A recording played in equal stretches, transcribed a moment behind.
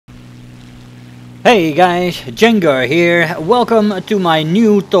Hey guys, Jengar here. Welcome to my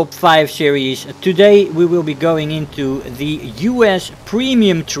new top 5 series. Today we will be going into the US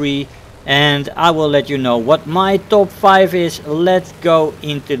premium tree and I will let you know what my top 5 is. Let's go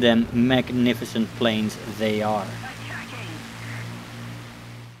into them magnificent planes they are.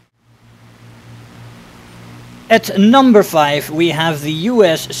 At number 5 we have the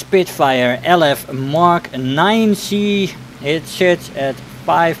US Spitfire LF Mark 9C. It sits at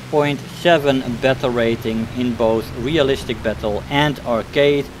 5.7 battle rating in both realistic battle and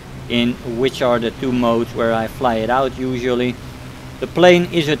arcade, in which are the two modes where I fly it out usually. The plane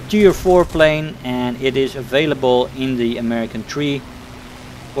is a tier 4 plane and it is available in the American tree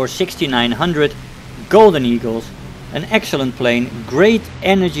for 6,900 Golden Eagles. An excellent plane, great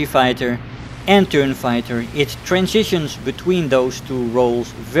energy fighter and turn fighter. It transitions between those two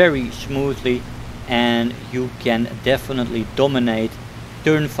roles very smoothly and you can definitely dominate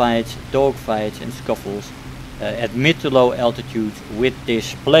turn fights, dog fights and scuffles at mid to low altitude with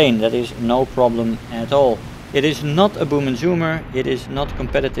this plane. That is no problem at all. It is not a boom and zoomer, it is not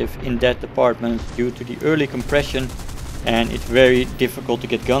competitive in that department due to the early compression and it's very difficult to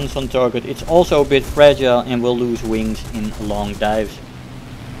get guns on target. It's also a bit fragile and will lose wings in long dives.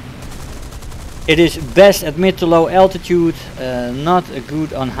 It is best at mid to low altitude, not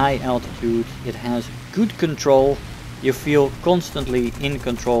good on high altitude. It has good control. You feel constantly in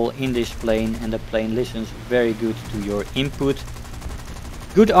control in this plane and the plane listens very good to your input.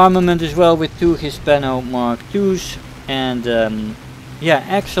 Good armament as well with 2 Hispano Mark IIs and yeah,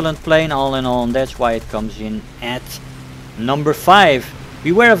 excellent plane all in all, and that's why it comes in at number 5.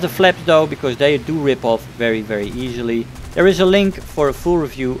 Beware of the flaps though, because they do rip off very easily. There is a link for a full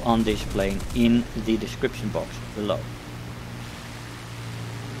review on this plane in the description box below.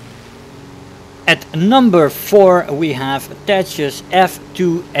 At number 4 we have Thach's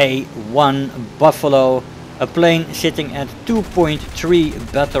F2A1 Buffalo, a plane sitting at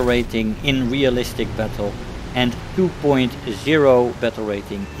 2.3 battle rating in realistic battle and 2.0 battle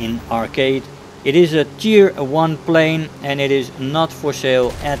rating in arcade. It is a tier 1 plane and it is not for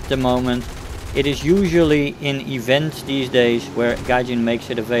sale at the moment. It is usually in events these days where Gaijin makes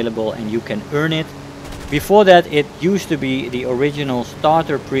it available and you can earn it. Before that it used to be the original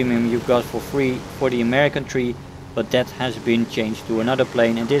starter premium you got for free for the American tree, but that has been changed to another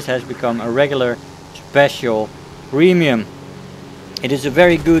plane and this has become a regular special premium. It is a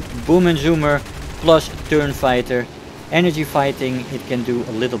very good boom and zoomer plus turn fighter. Energy fighting it can do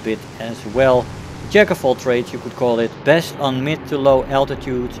a little bit as well. Jack of all trades you could call it. Best on mid to low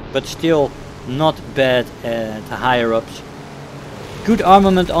altitudes but still not bad at higher ups. Good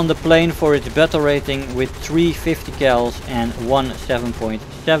armament on the plane for its battle rating with 3 50 cals and 1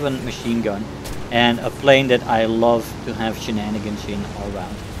 7.7 machine gun, and a plane that I love to have shenanigans in all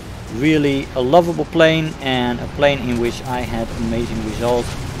around. Really a lovable plane and a plane in which I had amazing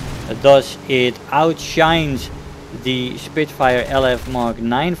results. Thus it outshines the Spitfire LF Mark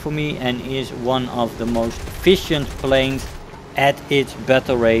 9 for me and is one of the most efficient planes at its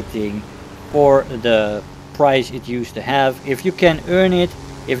battle rating for the price it used to have. If you can earn it,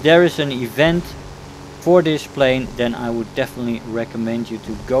 if there is an event for this plane, then I would definitely recommend you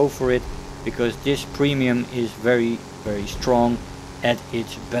to go for it, because this premium is very strong at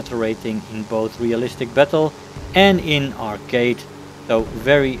its battle rating in both realistic battle and in arcade, so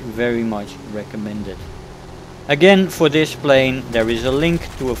very much recommended. Again, for this plane there is a link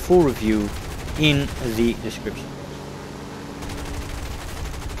to a full review in the description.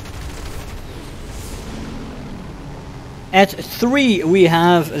 At 3 we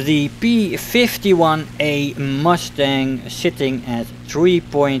have the P51A Mustang sitting at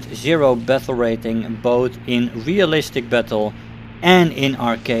 3.0 battle rating both in realistic battle and in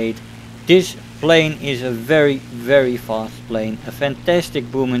arcade. This plane is a very fast plane, a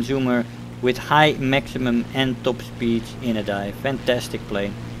fantastic boom and zoomer with high maximum and top speeds in a dive. Fantastic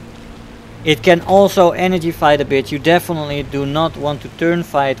plane. It can also energy fight a bit. You definitely do not want to turn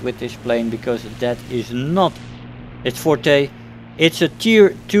fight with this plane because that is not its forte. It's a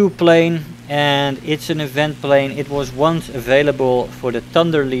tier 2 plane and it's an event plane. It was once available for the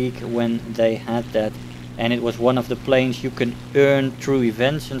Thunder League when they had that, and it was one of the planes you can earn through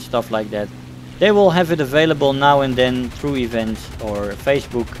events and stuff like that. They will have it available now and then through events or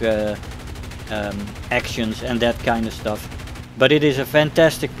Facebook actions and that kind of stuff, but it is a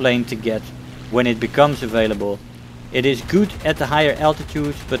fantastic plane to get when it becomes available. It is good at the higher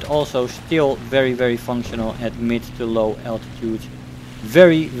altitudes but also still very functional at mid to low altitudes.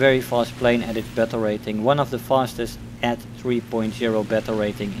 Very fast plane at its battle rating, one of the fastest at 3.0 battle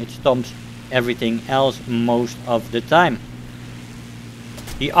rating. It stomps everything else most of the time.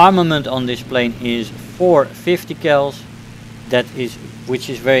 The armament on this plane is 450 cals, which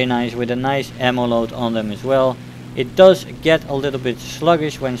is very nice, with a nice ammo load on them as well. It does get a little bit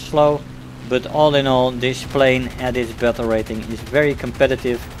sluggish when slow, but all in all this plane at its battle rating is very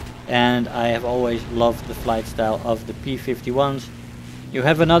competitive, and I have always loved the flight style of the P-51s. You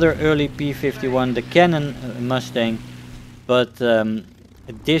have another early P-51, the Cannon Mustang, but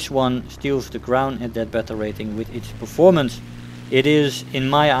this one steals the crown at that battle rating with its performance. It is, in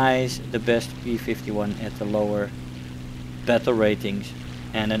my eyes, the best P-51 at the lower battle ratings,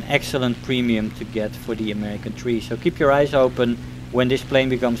 and an excellent premium to get for the American tree. So keep your eyes open when this plane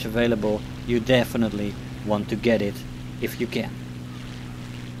becomes available. You definitely want to get it if you can.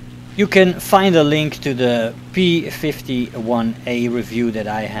 You can find a link to the P-51A review that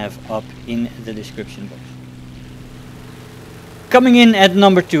I have up in the description box. Coming in at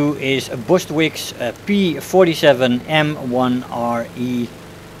number 2 is Bostwick's P-47 M1RE,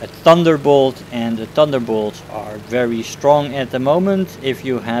 a Thunderbolt, and the Thunderbolts are very strong at the moment, if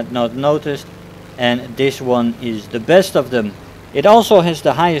you had not noticed, and this one is the best of them. It also has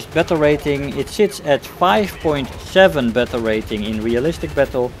the highest battle rating. It sits at 5.7 battle rating in realistic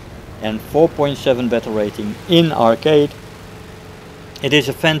battle and 4.7 battle rating in arcade. It is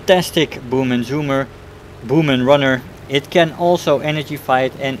a fantastic boom and zoomer, boom and runner. It can also energy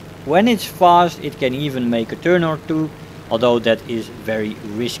fight, and when it's fast it can even make a turn or two, although that is very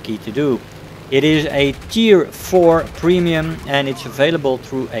risky to do. It is a tier 4 premium, and it's available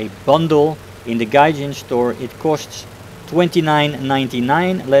through a bundle in the Gaijin store. It costs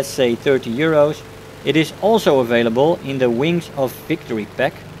 $29.99, let's say 30 euros. It is also available in the Wings of Victory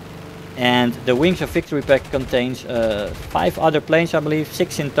pack, and the Wings of Victory pack contains 5 other planes, I believe,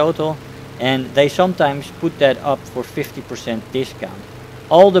 6 in total, and they sometimes put that up for 50% discount.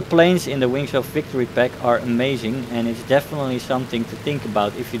 All the planes in the Wings of Victory pack are amazing, and it's definitely something to think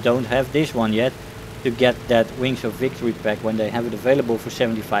about if you don't have this one yet, to get that Wings of Victory pack when they have it available for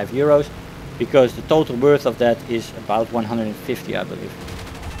 75 euros, because the total worth of that is about 150, I believe.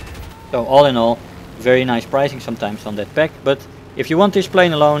 So all in all, very nice pricing sometimes on that pack, but if you want this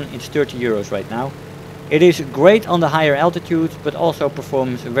plane alone, it's 30 euros right now. It is great on the higher altitudes, but also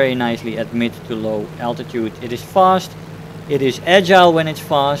performs very nicely at mid to low altitude. It is fast, it is agile when it's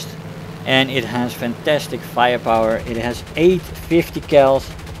fast, and it has fantastic firepower. It has 850 cals,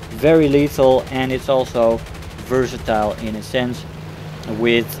 very lethal, and it's also versatile in a sense,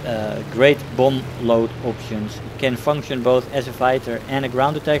 with great bomb load options. It can function both as a fighter and a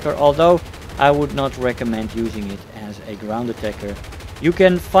ground attacker, although I would not recommend using it as a ground attacker. You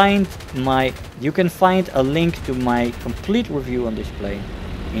can find a link to my complete review on this plane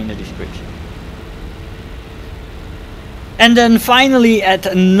in the description. And then finally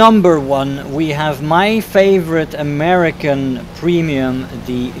at number 1 we have my favorite American premium,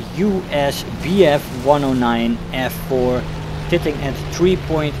 the US BF 109 F4, sitting at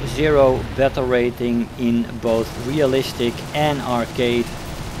 3.0 battle rating in both realistic and arcade.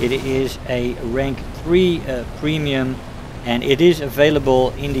 It is a rank 3 premium, and it is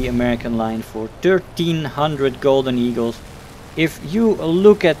available in the American line for 1300 golden eagles. If you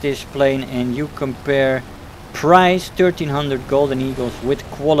look at this plane and you compare price 1300 golden eagles with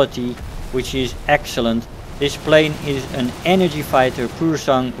quality, which is excellent, this plane is an energy fighter pur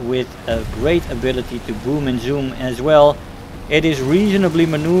sang with a great ability to boom and zoom as well. It is reasonably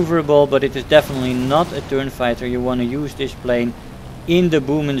maneuverable, but it is definitely not a turn fighter. You want to use this plane in the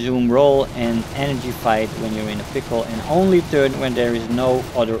boom and zoom role and energy fight when you're in a pickle, and only turn when there is no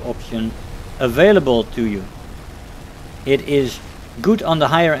other option available to you. It is good on the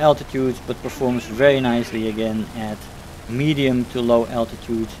higher altitudes, but performs very nicely again at medium to low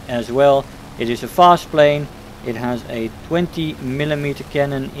altitudes as well. It is a fast plane. It has a 20mm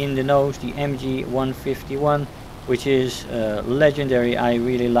cannon in the nose, the MG 151, which is legendary. I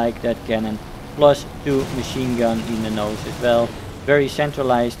really like that cannon, plus 2 machine gun in the nose as well. Very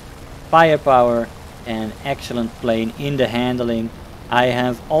centralized firepower and excellent plane in the handling. I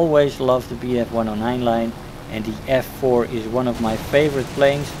have always loved the BF 109 line, and the F4 is one of my favorite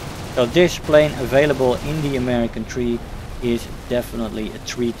planes. So this plane available in the American tree is definitely a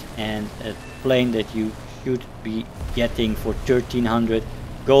treat, and a plane that you should be getting for 1300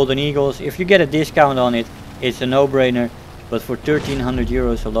 golden eagles. If you get a discount on it, it's a no-brainer, but for 1300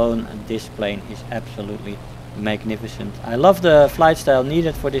 euros alone, this plane is absolutely magnificent. I love the flight style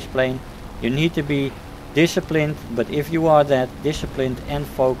needed for this plane. You need to be disciplined, but if you are that disciplined and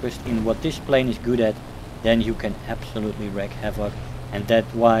focused in what this plane is good at, then you can absolutely wreak havoc, and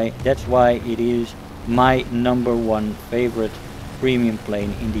that's why it is my number 1 favorite premium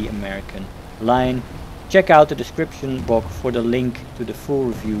plane in the American line. check out the description box for the link to the full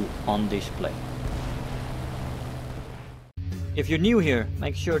review on this plane. If you're new here,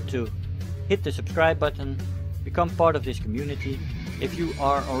 make sure to hit the subscribe button, become part of this community. If you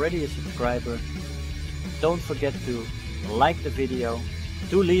are already a subscriber, don't forget to like the video,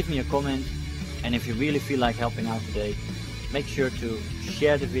 do leave me a comment, and if you really feel like helping out today, make sure to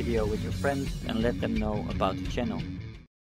share the video with your friends and let them know about the channel.